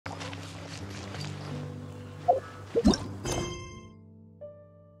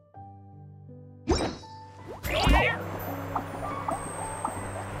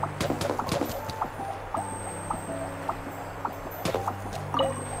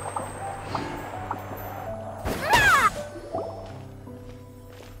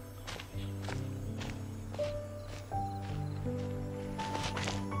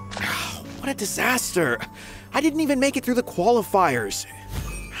disaster. I didn't even make it through the qualifiers.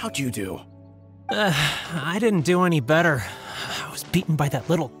 How'd you do? I didn't do any better. I was beaten by that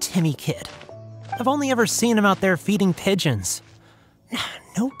little Timmy kid. I've only ever seen him out there feeding pigeons.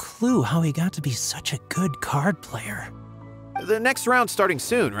 No clue how he got to be such a good card player. The next round's starting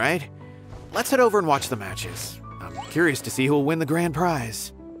soon, right? Let's head over and watch the matches. I'm curious to see who'll win the grand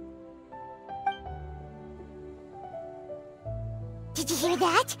prize. Did you hear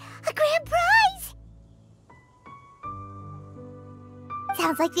that? A grand prize!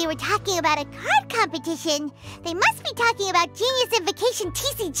 Sounds like they were talking about a card competition. They must be talking about Genius Invocation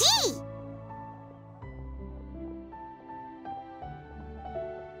TCG.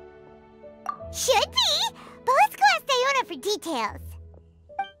 Should be, but let's go ask Diona for details.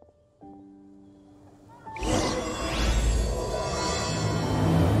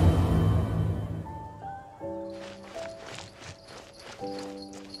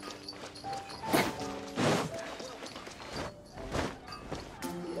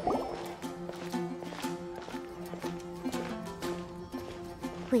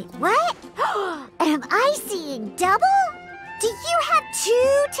 Wait, what? Am I seeing double? Do you have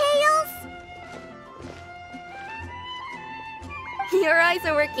 2 tails? Your eyes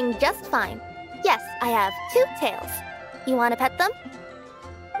are working just fine. Yes, I have 2 tails. You want to pet them?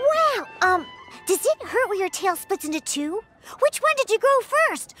 Wow, does it hurt when your tail splits into 2? Which one did you grow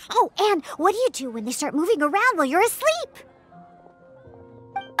first? Oh, and what do you do when they start moving around while you're asleep?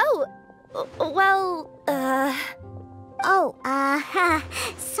 Oh, well,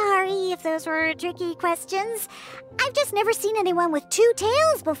 sorry if those were tricky questions. I've just never seen anyone with 2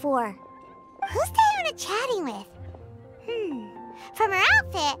 tails before. Who's Diona chatting with? From her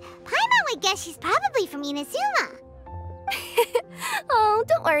outfit, Paimon would guess she's probably from Inazuma. Oh,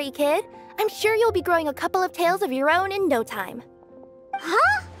 don't worry, kid. I'm sure you'll be growing a couple of tails of your own in no time.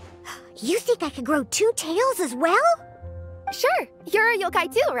 Huh? You think I could grow 2 tails as well? Sure, you're a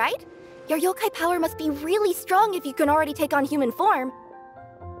yokai too, right? Your yokai power must be really strong if you can already take on human form.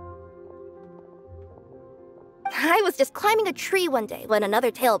 I was just climbing a tree one day when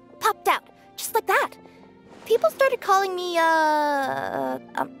another tail popped out, just like that. People started calling me,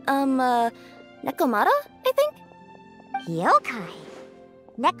 Nekomata, I think? Yokai?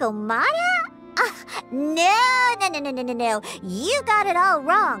 Nekomata? No. You got it all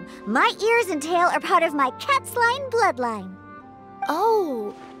wrong. My ears and tail are part of my cat's line bloodline.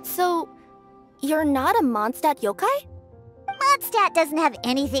 Oh, so you're not a Mondstadt yokai? Mondstadt doesn't have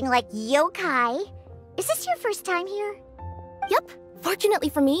anything like yokai. Is this your first time here? Yep. Fortunately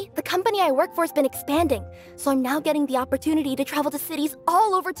for me, the company I work for has been expanding, so I'm now getting the opportunity to travel to cities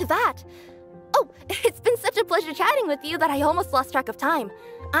all over Teyvat. Oh, it's been such a pleasure chatting with you that I almost lost track of time.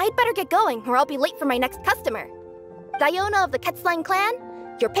 I'd better get going, or I'll be late for my next customer. Diona of the Quetzline clan,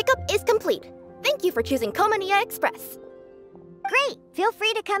 your pickup is complete. Thank you for choosing Komaniya Express. Great! Feel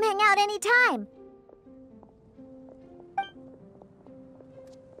free to come hang out anytime.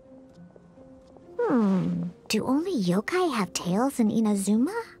 Do only yokai have tails in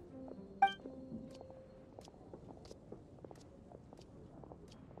Inazuma?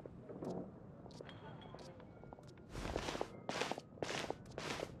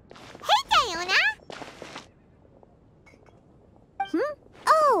 Hey, Diona!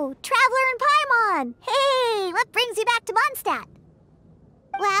 Oh, Traveler and Paimon! Hey, what brings you back to Mondstadt?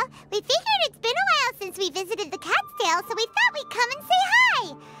 Well, we figured it's been a while since we visited the Cat's-tail, so we thought we'd come and say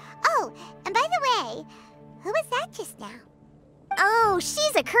hi! Oh, and by the way, who was that just now? Oh,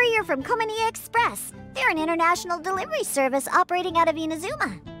 she's a courier from Komaniya Express. They're an international delivery service operating out of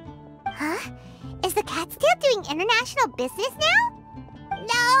Inazuma. Huh? Is the Cat's-tail doing international business now?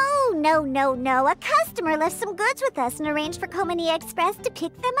 No. A customer left some goods with us and arranged for Komaniya Express to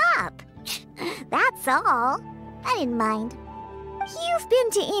pick them up. That's all. I didn't mind. You've been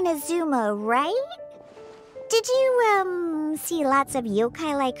to Inazuma, right? Did you, see lots of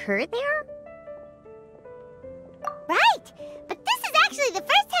yokai like her there? Right! But this is actually the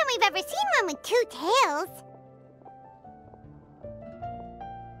first time we've ever seen one with 2 tails.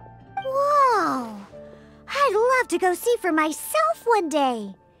 Whoa! I'd love to go see for myself one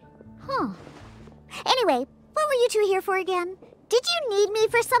day. Huh. Anyway, what were you two here for again? Did you need me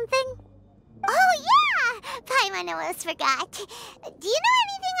for something? Oh, yeah! Paimon almost forgot. Do you know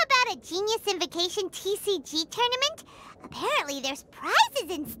anything about a Genius Invocation TCG tournament? Apparently there's prizes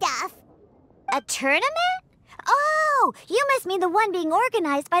and stuff. A tournament? Oh, you must mean the one being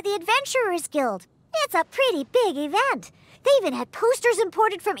organized by the Adventurers Guild. It's a pretty big event. They even had posters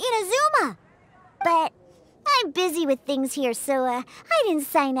imported from Inazuma. But I'm busy with things here, so I didn't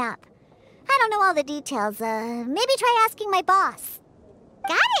sign up. I don't know all the details. Maybe try asking my boss.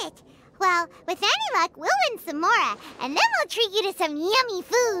 Got it. Well, with any luck, we'll win some more, and then we'll treat you to some yummy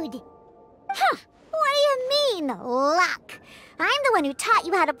food. Huh, what do you mean, luck? I'm the one who taught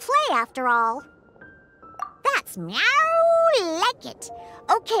you how to play, after all. That's meow like it.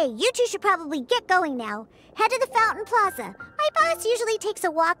 Okay, you two should probably get going now. Head to the Fountain Plaza. My boss usually takes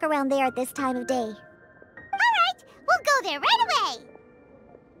a walk around there at this time of day. All right, we'll go there right away.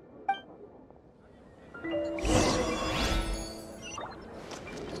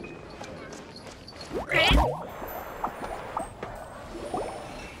 Hey,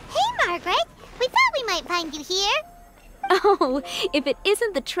 Margaret. We thought we might find you here. Oh, if it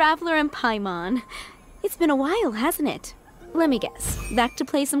isn't the Traveler and Paimon. It's been a while, hasn't it? Let me guess. Back to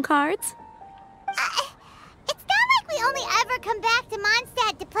play some cards? It's not like we only ever come back to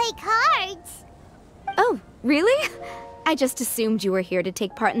Mondstadt to play cards. Oh, really? I just assumed you were here to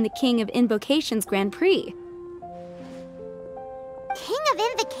take part in the King of Invocations Grand Prix. King of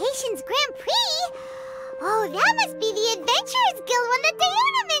Invocations Grand Prix? Oh, that must be the Adventurers Guild one that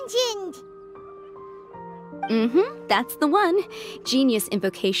Diana mentioned. That's the one. Genius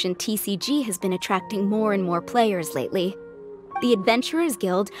Invocation TCG has been attracting more and more players lately. The Adventurers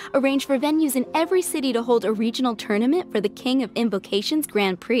Guild arranged for venues in every city to hold a regional tournament for the King of Invocations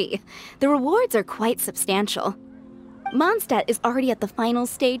Grand Prix. The rewards are quite substantial. Mondstadt is already at the final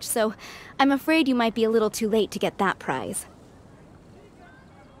stage, so I'm afraid you might be a little too late to get that prize.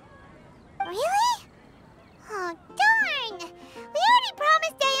 Really? Oh, darn! We already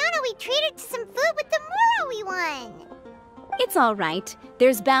promised Diana we'd treat her to some food with the Mora we won. It's all right.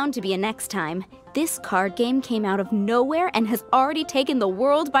 There's bound to be a next time. This card game came out of nowhere and has already taken the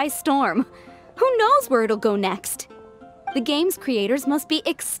world by storm. Who knows where it'll go next? The game's creators must be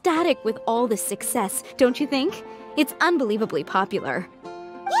ecstatic with all this success, don't you think? It's unbelievably popular.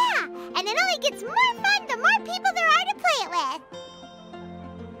 Yeah, and it only gets more fun the more people there are to play it with.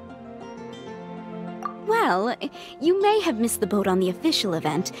 Well, you may have missed the boat on the official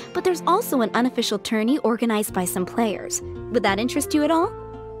event, but there's also an unofficial tourney organized by some players. Would that interest you at all?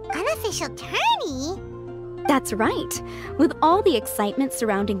 Unofficial tourney? That's right. With all the excitement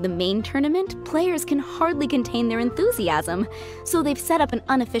surrounding the main tournament, players can hardly contain their enthusiasm, so they've set up an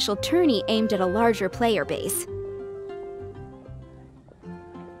unofficial tourney aimed at a larger player base.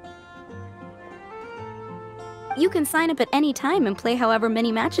 You can sign up at any time and play however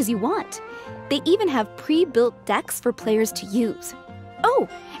many matches you want. They even have pre-built decks for players to use. Oh,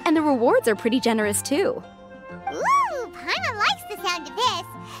 and the rewards are pretty generous too. Ooh, Paimon likes the sound of this.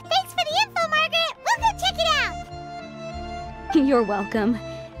 Thanks for the info, Margaret. We'll go check it out. You're welcome.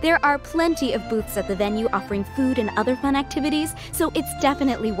 There are plenty of booths at the venue offering food and other fun activities, so it's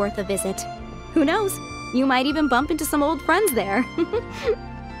definitely worth a visit. Who knows? You might even bump into some old friends there.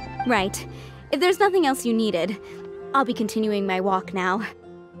 Right. If there's nothing else you needed, I'll be continuing my walk now.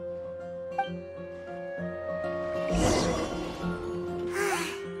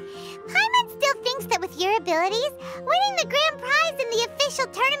 Paimon still thinks that with your abilities, winning the grand prize in the official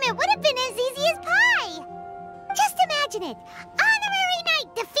tournament would have been as easy as pie. Just imagine it. Honorary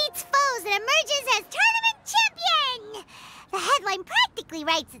Knight defeats foes and emerges as tournament champion. The headline practically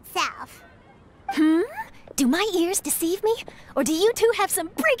writes itself. Do my ears deceive me? Or do you two have some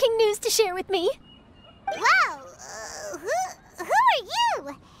breaking news to share with me? Whoa! Who are you? And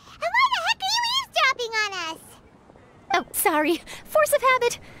why the heck are you eavesdropping on us? Oh, sorry. Force of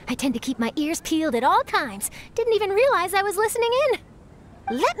habit. I tend to keep my ears peeled at all times. Didn't even realize I was listening in.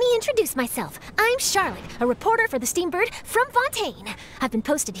 Let me introduce myself. I'm Charlotte, a reporter for the Steambird from Fontaine. I've been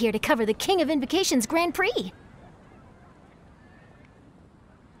posted here to cover the King of Invocations Grand Prix.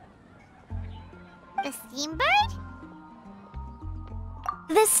 The Steambird?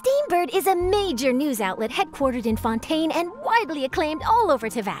 The Steambird is a major news outlet headquartered in Fontaine and widely acclaimed all over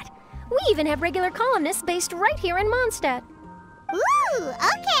Teyvat. We even have regular columnists based right here in Mondstadt. Ooh,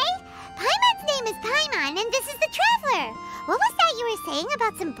 okay. Paimon's name is Paimon, and this is the Traveler. What was that you were saying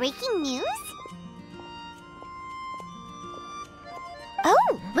about some breaking news?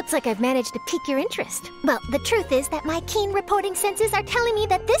 Oh, looks like I've managed to pique your interest. Well, the truth is that my keen reporting senses are telling me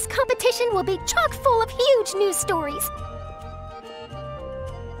that this competition will be chock full of huge news stories.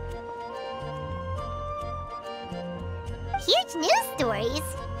 Huge news stories?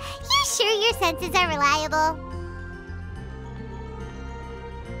 You sure your senses are reliable?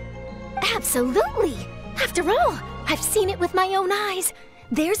 Absolutely! After all, I've seen it with my own eyes.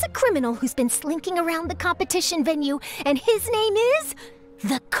 There's a criminal who's been slinking around the competition venue, and his name is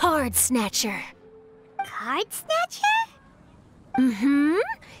the Card Snatcher. Card Snatcher?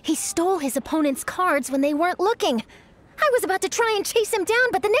 He stole his opponent's cards when they weren't looking. I was about to try and chase him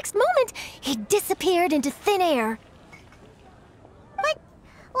down, but the next moment, he disappeared into thin air. But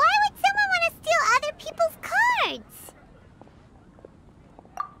why would someone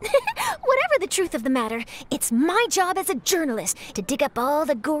Whatever the truth of the matter, it's my job as a journalist to dig up all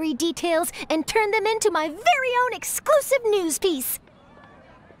the gory details and turn them into my very own exclusive news piece.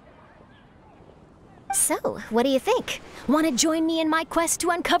 So, what do you think? Want to join me in my quest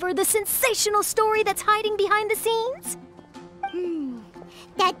to uncover the sensational story that's hiding behind the scenes?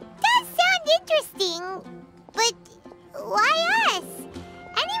 That does sound interesting, but why us?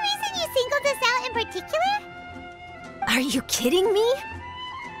 Any reason you singled us out in particular? Are you kidding me?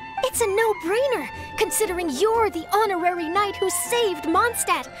 It's a no-brainer, considering you're the honorary knight who saved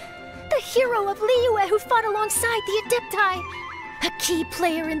Mondstadt, the hero of Liyue who fought alongside the Adepti, a key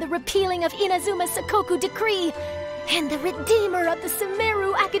player in the repealing of Inazuma's Sakoku decree, and the redeemer of the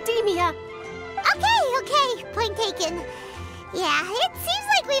Sumeru Academia. Okay, point taken. Yeah, it seems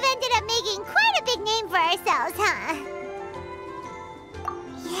like we've ended up making quite a big name for ourselves, huh?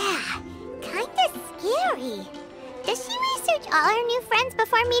 Yeah, kinda scary. Does she research all her new friends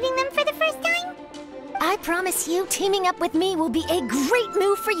before meeting them for the first time? I promise you, teaming up with me will be a great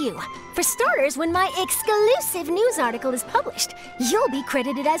move for you. For starters, when my exclusive news article is published, you'll be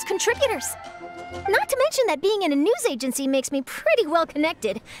credited as contributors. Not to mention that being in a news agency makes me pretty well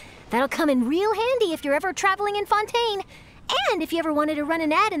connected. That'll come in real handy if you're ever traveling in Fontaine. And if you ever wanted to run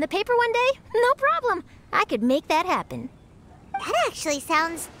an ad in the paper one day, no problem. I could make that happen. That actually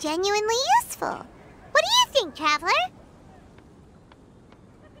sounds genuinely useful. What do you think, Traveler?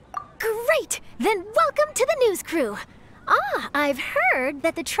 Great! Then welcome to the news crew. I've heard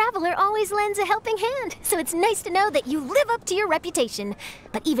that the Traveler always lends a helping hand, so it's nice to know that you live up to your reputation.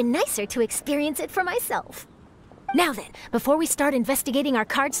 But even nicer to experience it for myself. Now then, before we start investigating our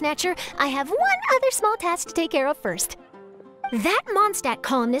card snatcher, I have one other small task to take care of first. That Mondstadt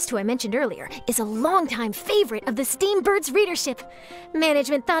columnist who I mentioned earlier is a longtime favorite of the Steambird's readership.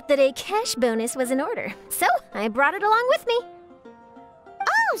 Management thought that a cash bonus was in order, so I brought it along with me.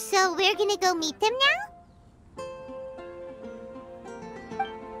 Oh, so we're gonna go meet them now?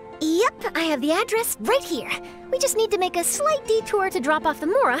 Yep, I have the address right here. We just need to make a slight detour to drop off the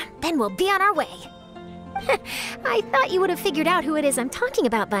Mora, then we'll be on our way. I thought you would have figured out who it is I'm talking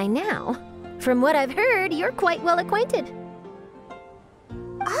about by now. From what I've heard, you're quite well acquainted.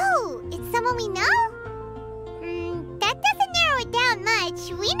 Oh, it's someone we know? That doesn't narrow it down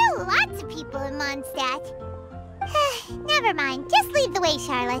much. We know lots of people in Mondstadt. Never mind, just lead the way,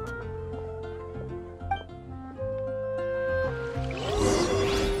 Charlotte.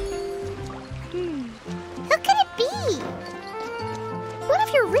 Who could it be? One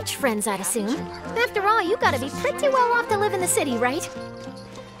of your rich friends, I'd assume. After all, you gotta be pretty well off to live in the city, right?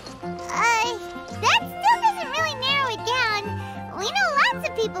 That still doesn't really narrow it down. We know lots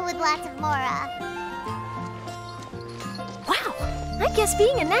of people with lots of Mora. Wow, I guess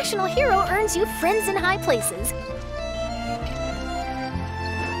being a national hero earns you friends in high places.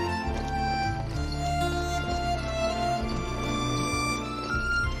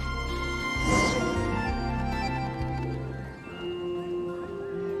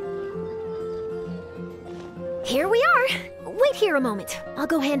 Here we are. Wait here a moment. I'll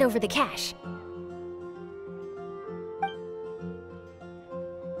go hand over the cash.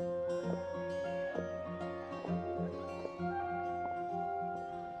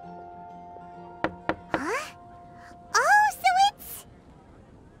 Huh? Oh, so it's...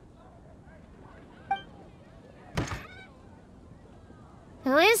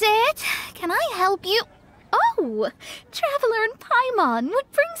 Who is it? Can I help you? Oh, Traveler and Paimon,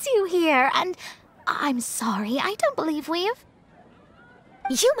 what brings you here? And I'm sorry, I don't believe we've...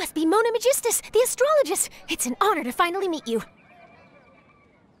 You must be Mona Magistus, the astrologist. It's an honor to finally meet you.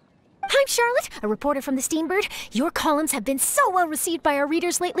 I'm Charlotte, a reporter from the Steambird. Your columns have been so well received by our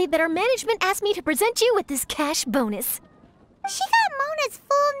readers lately that our management asked me to present you with this cash bonus. She got Mona's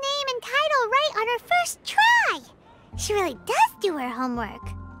full name and title right on her first try. She really does do her homework.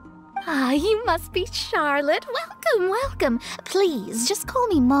 Ah, you must be Charlotte. Welcome, welcome. Please, just call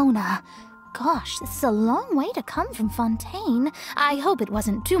me Mona. Gosh, this is a long way to come from Fontaine. I hope it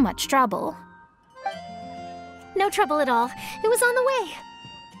wasn't too much trouble. No trouble at all. It was on the way.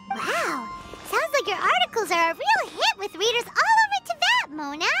 Wow, sounds like your articles are a real hit with readers all over Teyvat,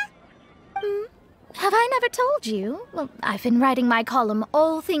 Mona. Have I never told you? Well, I've been writing my column,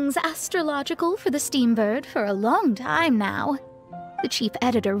 All Things Astrological, for the Steambird for a long time now. The chief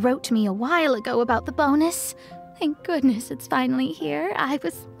editor wrote to me a while ago about the bonus. Thank goodness it's finally here. I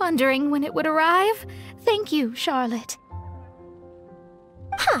was wondering when it would arrive. Thank you, Charlotte.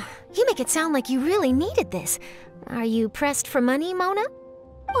 Huh, you make it sound like you really needed this. Are you pressed for money, Mona?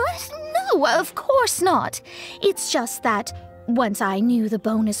 What? No, of course not. It's just that Once I knew the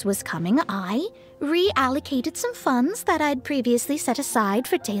bonus was coming, I reallocated some funds that I'd previously set aside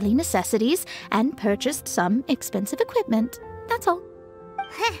for daily necessities and purchased some expensive equipment. That's all.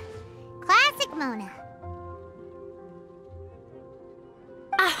 Classic Mona.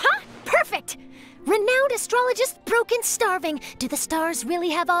 Aha! Perfect! Renowned astrologist broken starving. Do the stars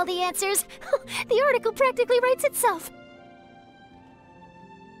really have all the answers? The article practically writes itself.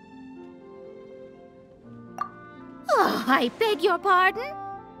 Oh, I beg your pardon?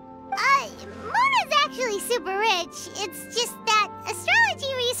 Mona's actually super rich. It's just that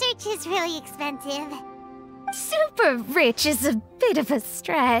astrology research is really expensive. Super rich is a bit of a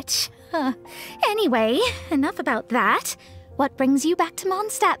stretch. Anyway, enough about that. What brings you back to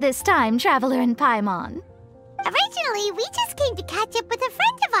Mondstadt this time, Traveler in Paimon? Originally, we just came to catch up with a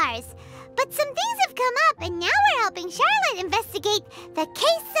friend of ours. But some things have come up, and now we're helping Charlotte investigate the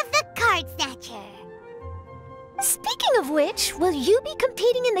case of the Card Snatcher. Speaking of which, will you be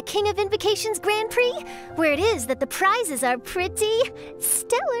competing in the King of Invocations Grand Prix? Where it is that the prizes are pretty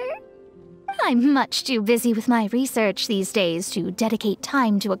stellar. I'm much too busy with my research these days to dedicate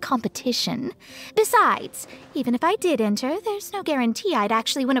time to a competition. Besides, even if I did enter, there's no guarantee I'd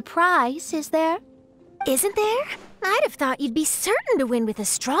actually win a prize, is there? Isn't there? I'd have thought you'd be certain to win with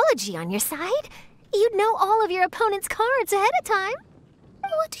astrology on your side. You'd know all of your opponent's cards ahead of time.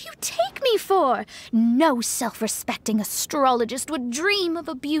 What do you take me for? No self-respecting astrologist would dream of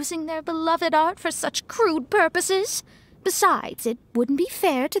abusing their beloved art for such crude purposes. Besides, it wouldn't be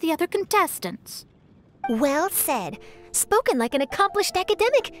fair to the other contestants. Well said. Spoken like an accomplished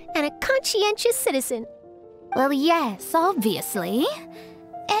academic and a conscientious citizen. Well, yes, obviously.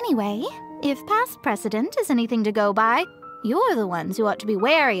 Anyway, if past precedent is anything to go by, you're the ones who ought to be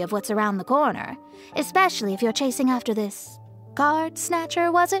wary of what's around the corner. Especially if you're chasing after this Card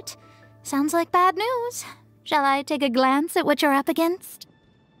Snatcher, was it? Sounds like bad news. Shall I take a glance at what you're up against?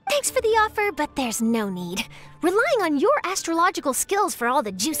 Thanks for the offer, but there's no need. Relying on your astrological skills for all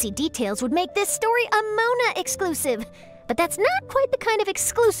the juicy details would make this story a Mona exclusive. But that's not quite the kind of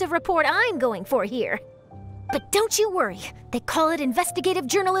exclusive report I'm going for here. But don't you worry. They call it investigative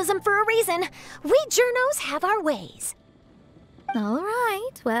journalism for a reason. We journos have our ways. All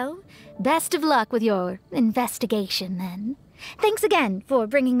right, well, best of luck with your investigation, then. Thanks again for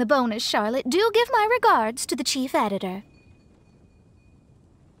bringing the bonus, Charlotte. Do give my regards to the chief editor.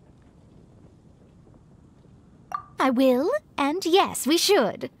 I will, and yes, we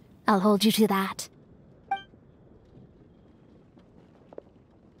should. I'll hold you to that.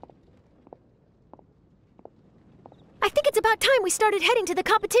 I think it's about time we started heading to the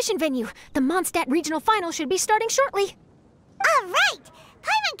competition venue. The Mondstadt Regional Final should be starting shortly. All right!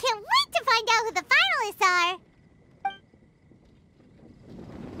 Paimon can't wait to find out who the finalists are!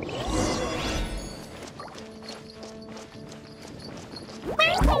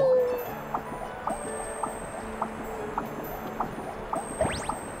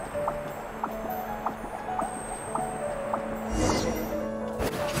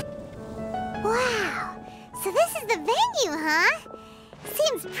 Wow! So this is the venue, huh?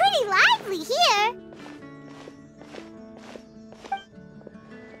 Seems pretty lively here.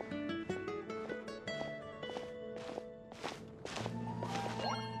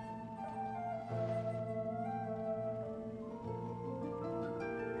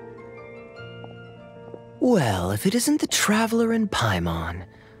 Well, if it isn't the Traveler in Paimon,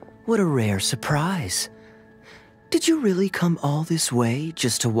 what a rare surprise. Did you really come all this way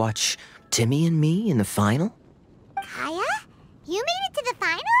just to watch Timmy and me in the final? Kaya? You made it to the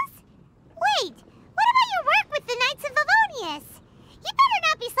finals? Wait, what about your work with the Knights of Favonius? You better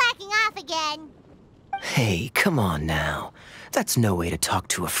not be slacking off again. Hey, come on now. That's no way to talk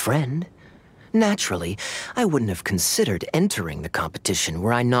to a friend. Naturally, I wouldn't have considered entering the competition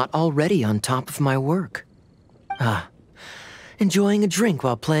were I not already on top of my work. Enjoying a drink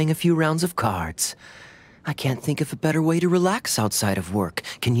while playing a few rounds of cards. I can't think of a better way to relax outside of work,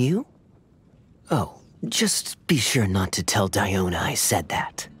 can you? Oh, just be sure not to tell Diona I said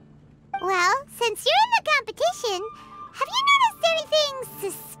that. Well, since you're in the competition, have you noticed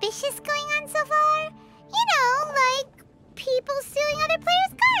anything suspicious going on so far? You know, like people stealing other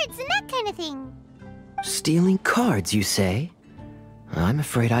players' cards and that kind of thing. Stealing cards, you say? I'm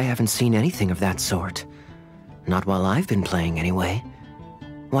afraid I haven't seen anything of that sort. Not while I've been playing, anyway.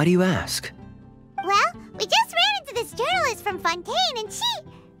 Why do you ask? Well, we just ran into this journalist from Fontaine and she...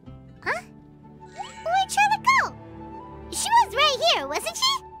 Huh? Where'd Charlotte go? She was right here, wasn't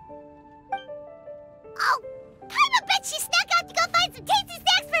she? Oh, I bet she snuck out to go find some tasty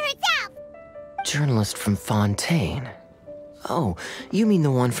snacks for herself! Journalist from Fontaine? Oh, you mean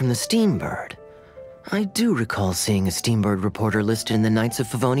the one from the Steambird? I do recall seeing a Steambird reporter listed in the Knights of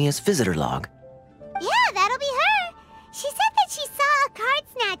Favonius visitor log. Yeah, that'll be her. She said that she saw a card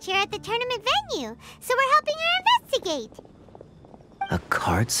snatcher at the tournament venue, so we're helping her investigate. A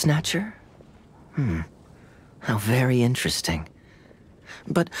card snatcher? How very interesting.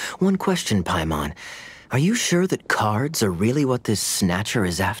 But one question, Paimon. Are you sure that cards are really what this snatcher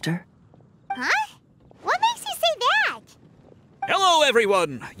is after? Huh? What makes you say that? Hello,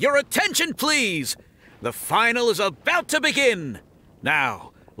 everyone! Your attention, please! The final is about to begin!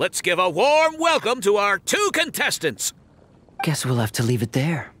 Now, let's give a warm welcome to our 2 contestants! Guess we'll have to leave it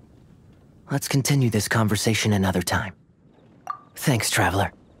there. Let's continue this conversation another time. Thanks,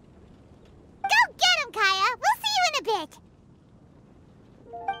 Traveler. Go get him, Kaya! We'll see you in a bit!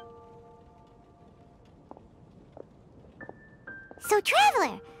 So,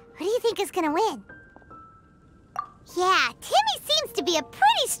 Traveler, who do you think is gonna win? Yeah, Timmy seems to be a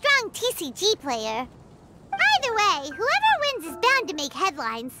pretty strong TCG player. Either way, whoever wins is bound to make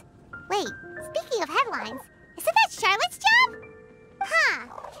headlines. Wait, speaking of headlines, isn't that Charlotte's job? Huh,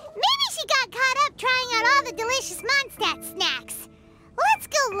 maybe she got caught up trying out all the delicious Mondstadt snacks. Let's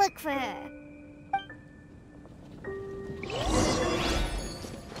go look for her.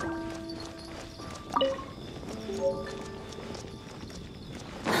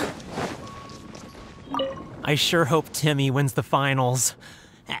 I sure hope Timmy wins the finals.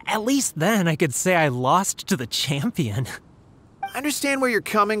 At least then I could say I lost to the champion. I understand where you're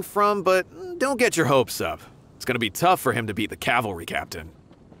coming from, but don't get your hopes up. It's gonna be tough for him to beat the cavalry captain.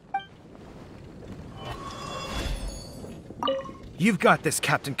 You've got this,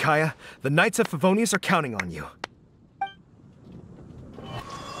 Captain Kaya. The Knights of Favonius are counting on you.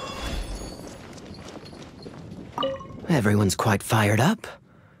 Everyone's quite fired up.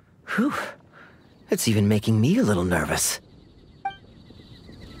 Whew. It's even making me a little nervous.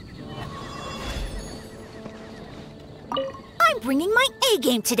 I'm bringing my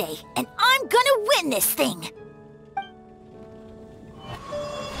A-game today, and I'm gonna win this thing!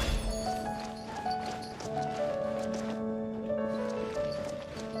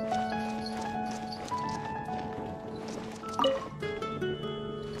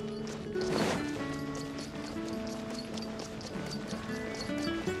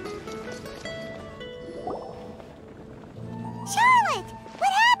 Charlotte!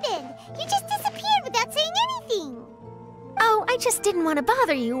 What happened? You just disappeared without saying anything! Oh, I just didn't want to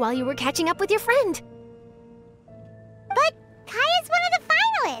bother you while you were catching up with your friend. But Kaya's one of the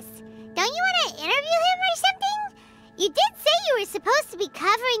finalists! Don't you want to interview him or something? You did say you were supposed to be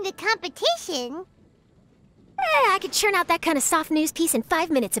covering the competition. I could churn out that kind of soft news piece in 5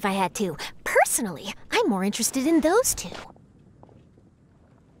 minutes if I had to. Personally, I'm more interested in those two.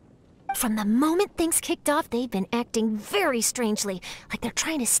 From the moment things kicked off, they've been acting very strangely, like they're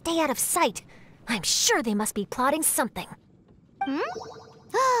trying to stay out of sight. I'm sure they must be plotting something.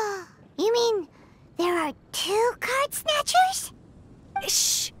 You mean there are 2 card snatchers?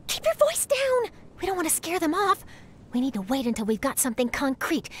 Shh! Keep your voice down! We don't want to scare them off. We need to wait until we've got something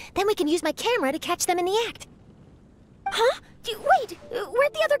concrete. Then we can use my camera to catch them in the act. Huh? Wait!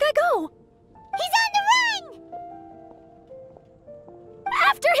 Where'd the other guy go? He's on the run!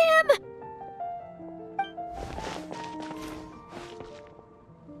 After him!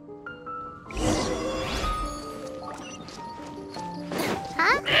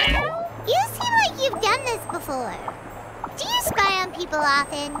 Huh? You seem like you've done this before. Do you spy on people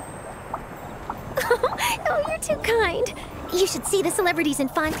often? Oh, you're too kind. You should see the celebrities in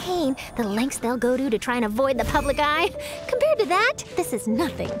Fontaine, the lengths they'll go to try and avoid the public eye. Compared to that, this is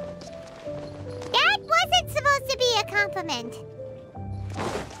nothing. That wasn't supposed to be a compliment.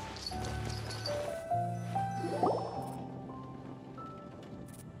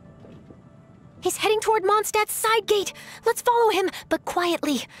 He's heading toward Mondstadt's side gate. Let's follow him, but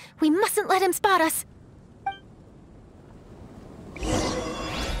quietly. We mustn't let him spot us.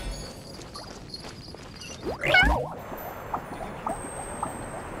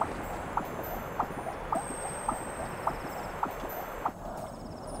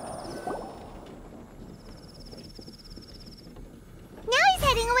 Now he's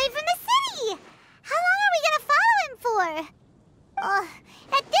heading away from the city! How long are we gonna follow him for?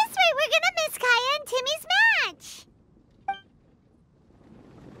 At this rate, we're gonna miss Kaya and Timmy's match!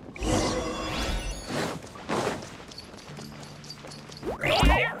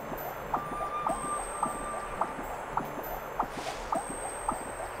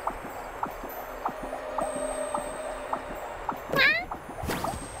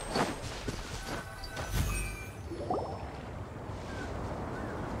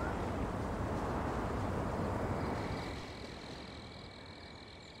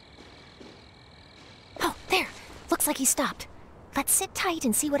 Looks like he stopped. Let's sit tight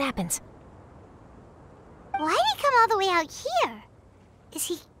and see what happens. Why'd he come all the way out here? Is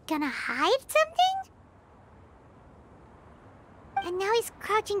he gonna hide something? And now he's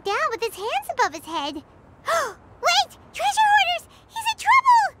crouching down with his hands above his head. Wait! Treasure hoarders! He's in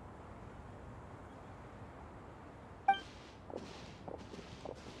trouble!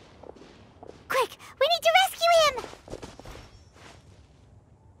 Quick! We need to rescue him!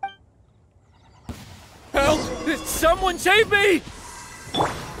 Help! Someone save me! What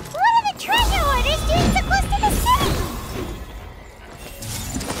are the treasure hoarders doing so close to the city?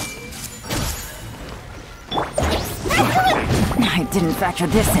 I didn't factor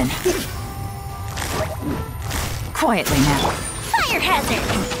this in. Quietly now. Fire hazard!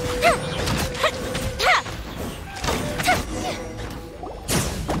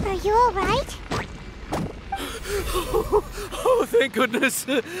 Are you alright? Oh, thank goodness.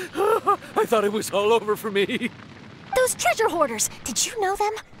 I thought it was all over for me. Those treasure hoarders, did you know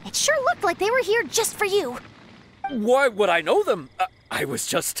them? It sure looked like they were here just for you. Why would I know them? I was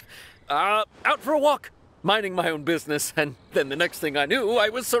just out for a walk, minding my own business, and then the next thing I knew, I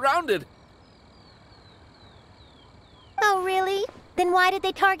was surrounded. Oh, really? Then why did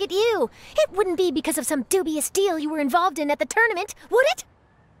they target you? It wouldn't be because of some dubious deal you were involved in at the tournament, would it?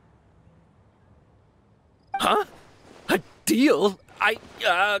 Huh? A deal? I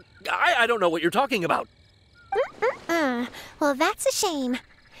don't know what you're talking about. Well, that's a shame.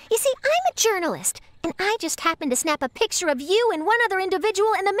 You see, I'm a journalist, and I just happened to snap a picture of you and one other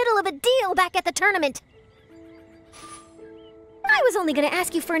individual in the middle of a deal back at the tournament. I was only going to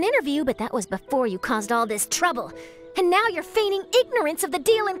ask you for an interview, but that was before you caused all this trouble. And now you're feigning ignorance of the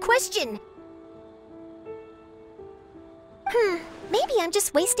deal in question. Maybe I'm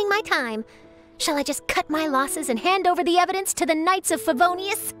just wasting my time. Shall I just cut my losses and hand over the evidence to the Knights of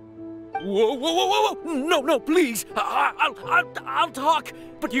Favonius? Whoa, whoa, whoa, whoa! No, please! I'll talk!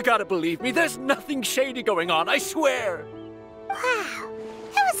 But you gotta believe me, there's nothing shady going on, I swear! Wow,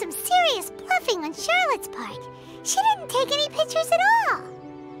 that was some serious bluffing on Charlotte's part. She didn't take any pictures at all.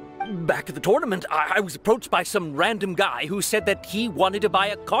 Back at the tournament, I was approached by some random guy who said that he wanted to buy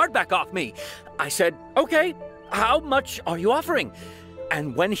a card back off me. I said, okay, how much are you offering?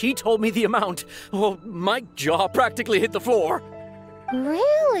 And when he told me the amount, well, my jaw practically hit the floor.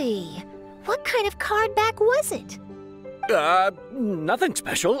 Really? What kind of card back was it? Nothing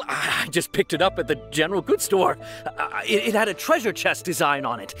special. I just picked it up at the general goods store. It had a treasure chest design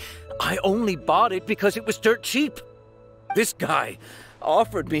on it. I only bought it because it was dirt cheap. This guy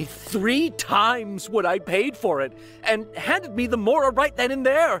offered me 3 times what I paid for it and handed me the Mora right then and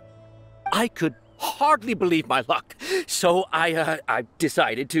there. I could hardly believe my luck, so I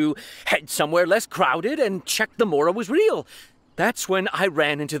decided to head somewhere less crowded and check the Mora was real. That's when I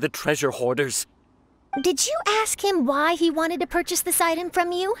ran into the treasure hoarders. Did you ask him why he wanted to purchase this item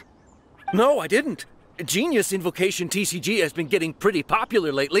from you? No, I didn't. Genius Invocation TCG has been getting pretty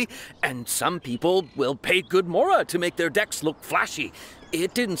popular lately, and some people will pay good Mora to make their decks look flashy.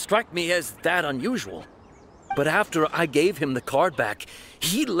 It didn't strike me as that unusual. But after I gave him the card back,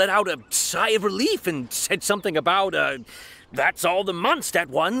 he let out a sigh of relief and said something about, that's all the Mondstadt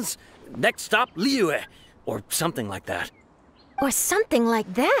ones. Next stop, Liyue, or something like that. Or something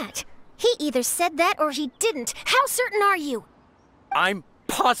like that? He either said that or he didn't. How certain are you? I'm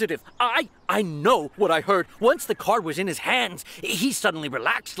positive. I know what I heard. Once the card was in his hands, he suddenly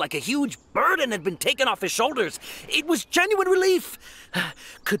relaxed like a huge burden had been taken off his shoulders. It was genuine relief.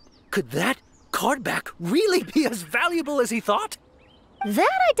 Could that card back really be as valuable as he thought?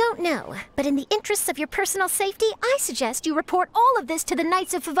 That I don't know, but in the interests of your personal safety, I suggest you report all of this to the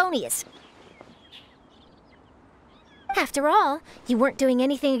Knights of Favonius. After all, you weren't doing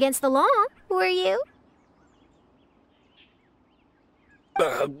anything against the law, were you?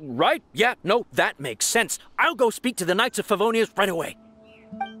 Right. Yeah, no, that makes sense. I'll go speak to the Knights of Favonius right away.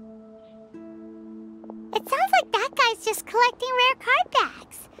 It sounds like that guy's just collecting rare card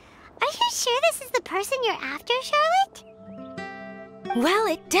backs. Are you sure this is the person you're after, Charlotte? Well,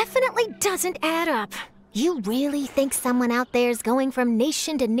 it definitely doesn't add up. You really think someone out there's going from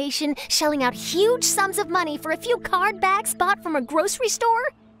nation to nation, shelling out huge sums of money for a few card backs bought from a grocery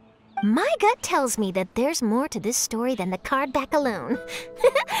store? My gut tells me that there's more to this story than the card back alone.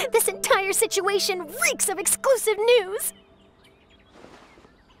 This entire situation reeks of exclusive news.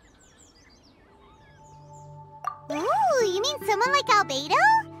 Ooh, you mean someone like Albedo?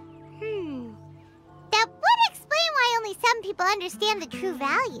 That would explain why only some people understand the true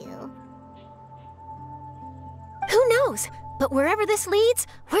value. Who knows? But wherever this leads,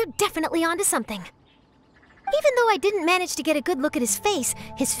 we're definitely onto something. Even though I didn't manage to get a good look at his face,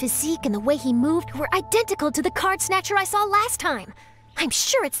 his physique and the way he moved were identical to the card snatcher I saw last time. I'm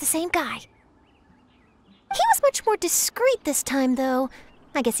sure it's the same guy. He was much more discreet this time, though.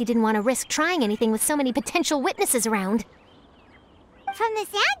 I guess he didn't want to risk trying anything with so many potential witnesses around. From the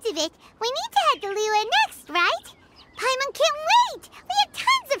sounds of it, we need to head to Liyue next, right? Paimon can't wait! We have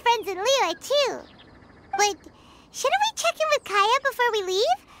tons of friends in Liyue, too. But shouldn't we check in with Kaya before we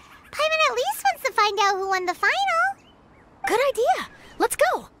leave? Paimon at least wants to find out who won the final. Good idea. Let's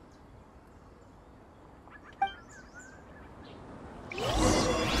go.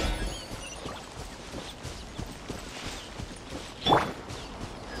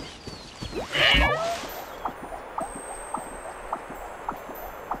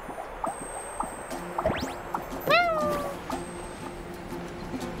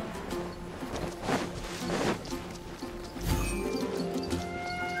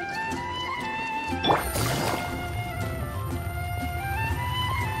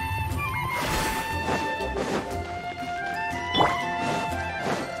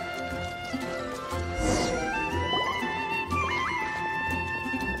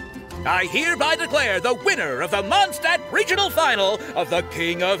 I hereby declare the winner of the Mondstadt Regional Final of the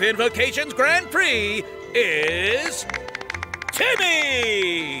King of Invocations Grand Prix is...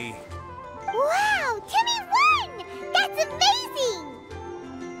 Timmy! Wow, Timmy won! That's amazing!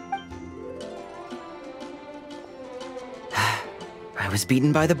 I was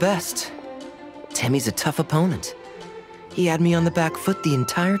beaten by the best. Timmy's a tough opponent. He had me on the back foot the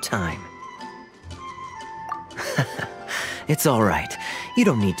entire time. It's all right. You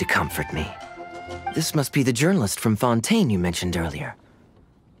don't need to comfort me. This must be the journalist from Fontaine you mentioned earlier.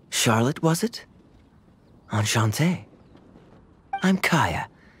 Charlotte, was it? Enchanté. I'm Kaya,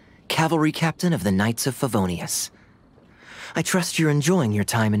 cavalry captain of the Knights of Favonius. I trust you're enjoying your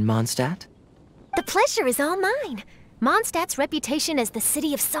time in Mondstadt? The pleasure is all mine. Mondstadt's reputation as the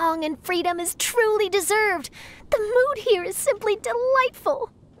city of song and freedom is truly deserved. The mood here is simply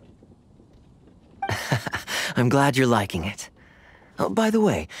delightful. I'm glad you're liking it. Oh, by the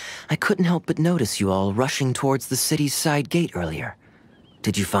way, I couldn't help but notice you all rushing towards the city's side gate earlier.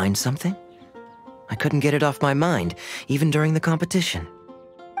 Did you find something? I couldn't get it off my mind, even during the competition.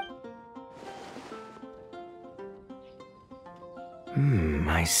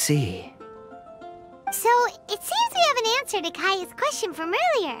 I see. So, it seems we have an answer to Kaya's question from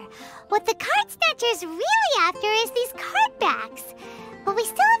earlier. What the card snatcher's really after is these card backs. But we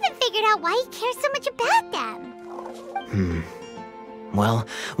still haven't figured out why he cares so much about them. Well,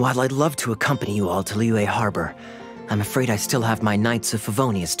 while I'd love to accompany you all to Liyue Harbor, I'm afraid I still have my Knights of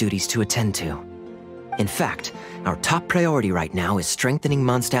Favonius duties to attend to. In fact, our top priority right now is strengthening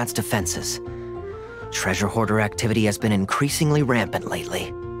Mondstadt's defenses. Treasure hoarder activity has been increasingly rampant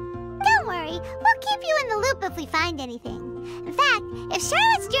lately. Don't worry, we'll keep you in the loop if we find anything. In fact, if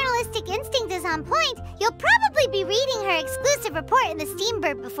Charlotte's journalistic instinct is on point, you'll probably be reading her exclusive report in the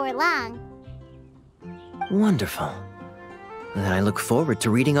Steambird before long. Wonderful. Then I look forward to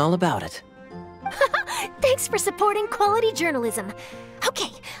reading all about it. Thanks for supporting quality journalism.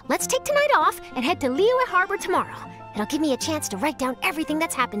 Okay, let's take tonight off and head to Liyue Harbor tomorrow. It'll give me a chance to write down everything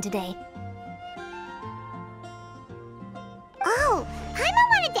that's happened today. Oh, Paimon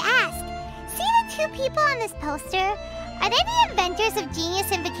wanted to ask. See the two people on this poster? Are they the inventors of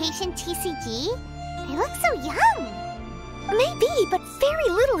Genius Invocation TCG? They look so young. Maybe, but very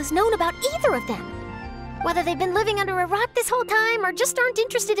little is known about either of them. Whether they've been living under a rock this whole time or just aren't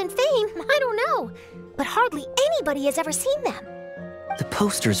interested in fame, I don't know. But hardly anybody has ever seen them. The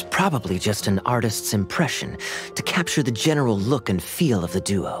poster's probably just an artist's impression to capture the general look and feel of the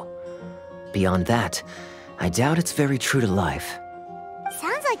duo. Beyond that, I doubt it's very true to life.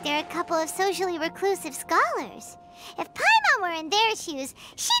 Sounds like they're a couple of socially reclusive scholars. If Paimon were in their shoes,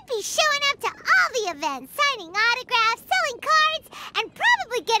 she'd be showing up to all the events, signing autographs, selling cards, and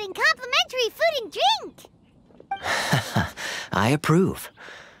probably getting complimentary food and drink. I approve.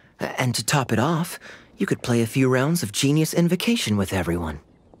 And to top it off, you could play a few rounds of Genius Invocation with everyone.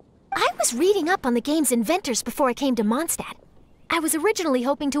 I was reading up on the game's inventors before I came to Mondstadt. I was originally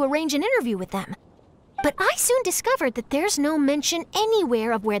hoping to arrange an interview with them. But I soon discovered that there's no mention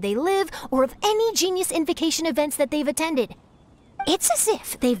anywhere of where they live or of any Genius Invocation events that they've attended. It's as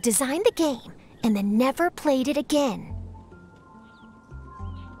if they've designed the game and then never played it again.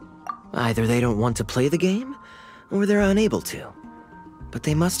 Either they don't want to play the game, or they're unable to. But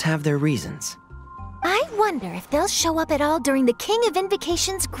they must have their reasons. I wonder if they'll show up at all during the King of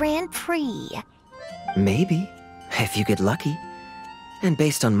Invocation's Grand Prix. Maybe, if you get lucky. And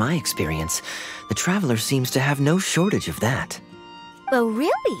based on my experience, the Traveler seems to have no shortage of that. Oh,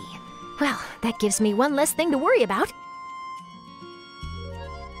 really? Well, that gives me one less thing to worry about.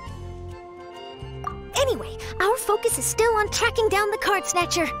 Anyway, our focus is still on tracking down the card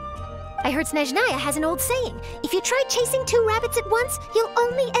snatcher. I heard Snezhnaya has an old saying, if you try chasing 2 rabbits at once, you'll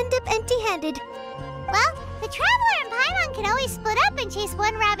only end up empty-handed. Well, the Traveler and Paimon can always split up and chase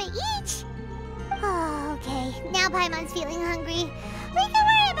 1 rabbit each. Oh, okay. Now Paimon's feeling hungry. We can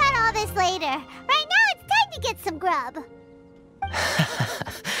worry about all this later. Right now, it's time to get some grub.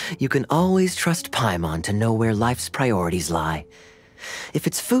 You can always trust Paimon to know where life's priorities lie. If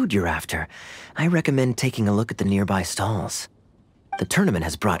it's food you're after, I recommend taking a look at the nearby stalls. The tournament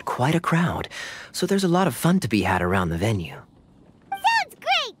has brought quite a crowd, so there's a lot of fun to be had around the venue. Sounds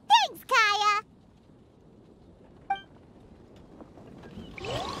great! Thanks, Kaya!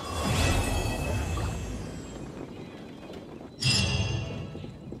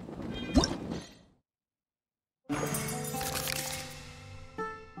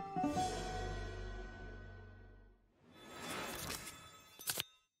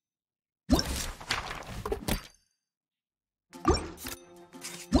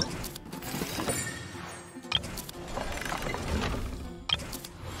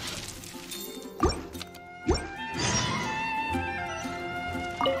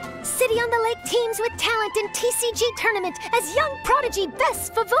 City on the Lake teams with talent in TCG tournament as young prodigy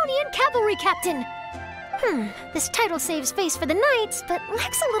Best Favonian Cavalry Captain. This title saves face for the Knights, but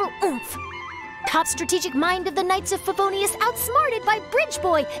lacks a little oomph. Top strategic mind of the Knights of Favonius outsmarted by Bridge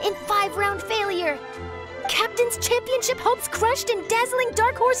Boy in 5-round failure. Captain's championship hopes crushed in dazzling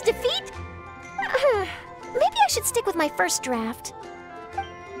Dark Horse defeat? Maybe I should stick with my first draft.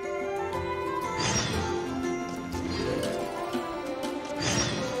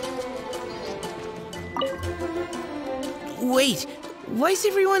 Wait, why is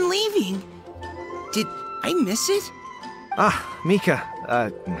everyone leaving? Did I miss it? Ah, Mika.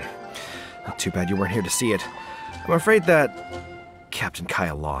 Too bad you weren't here to see it. I'm afraid that Captain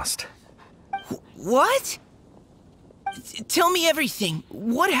Kaya lost. What? Tell me everything.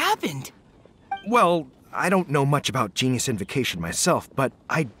 What happened? Well, I don't know much about Genius Invocation myself, but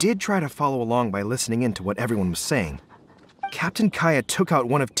I did try to follow along by listening in to what everyone was saying. Captain Kaya took out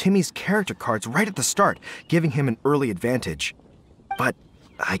one of Timmy's character cards right at the start, giving him an early advantage. But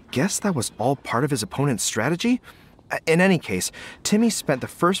I guess that was all part of his opponent's strategy? In any case, Timmy spent the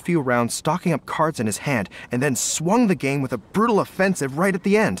first few rounds stocking up cards in his hand and then swung the game with a brutal offensive right at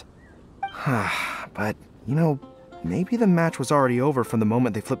the end. But, you know, maybe the match was already over from the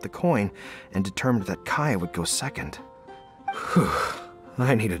moment they flipped the coin and determined that Kaya would go second. Whew,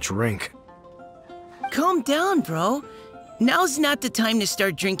 I need a drink. Calm down, bro. Now's not the time to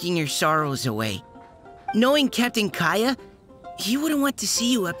start drinking your sorrows away. Knowing Captain Kaya, he wouldn't want to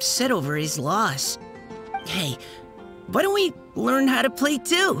see you upset over his loss. Hey, why don't we learn how to play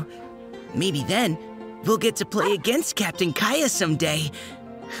too? Maybe then, we'll get to play against Captain Kaya someday.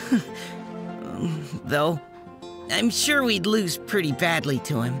 Though, I'm sure we'd lose pretty badly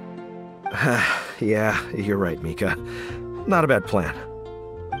to him. Yeah, you're right, Mika. Not a bad plan.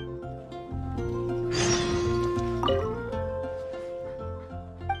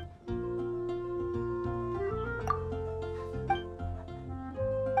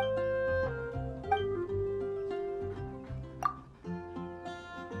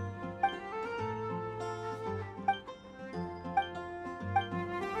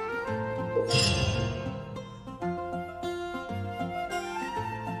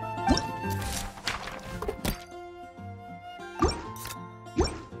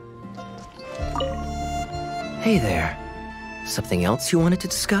 Hey there. Something else you wanted to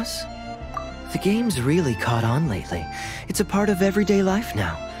discuss? The game's really caught on lately. It's a part of everyday life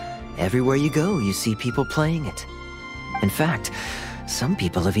now. Everywhere you go, you see people playing it. In fact, some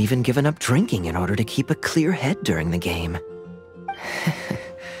people have even given up drinking in order to keep a clear head during the game.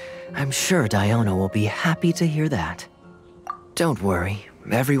 I'm sure Diona will be happy to hear that. Don't worry,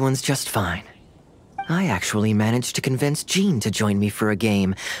 everyone's just fine. I actually managed to convince Jean to join me for a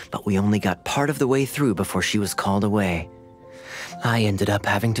game, but we only got part of the way through before she was called away. I ended up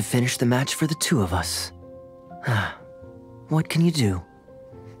having to finish the match for the two of us. What can you do?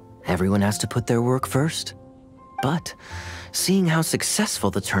 Everyone has to put their work first. But, seeing how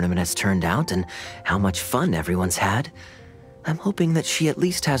successful the tournament has turned out and how much fun everyone's had, I'm hoping that she at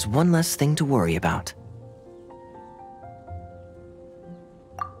least has one less thing to worry about.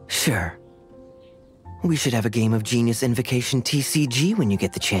 Sure. We should have a game of Genius Invocation TCG when you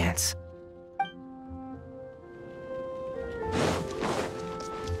get the chance.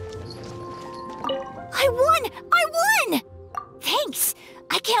 I won! I won! Thanks!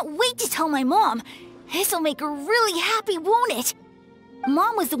 I can't wait to tell my mom. This'll make her really happy, won't it?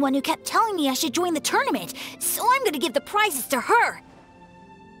 Mom was the one who kept telling me I should join the tournament, so I'm gonna give the prizes to her.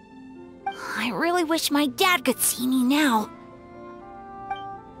 I really wish my dad could see me now.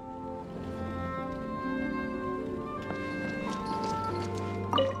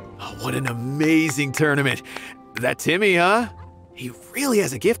 Oh, what an amazing tournament. That Timmy, huh? He really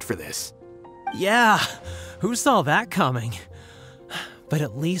has a gift for this. Yeah, who saw that coming? But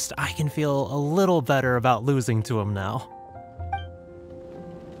at least I can feel a little better about losing to him now.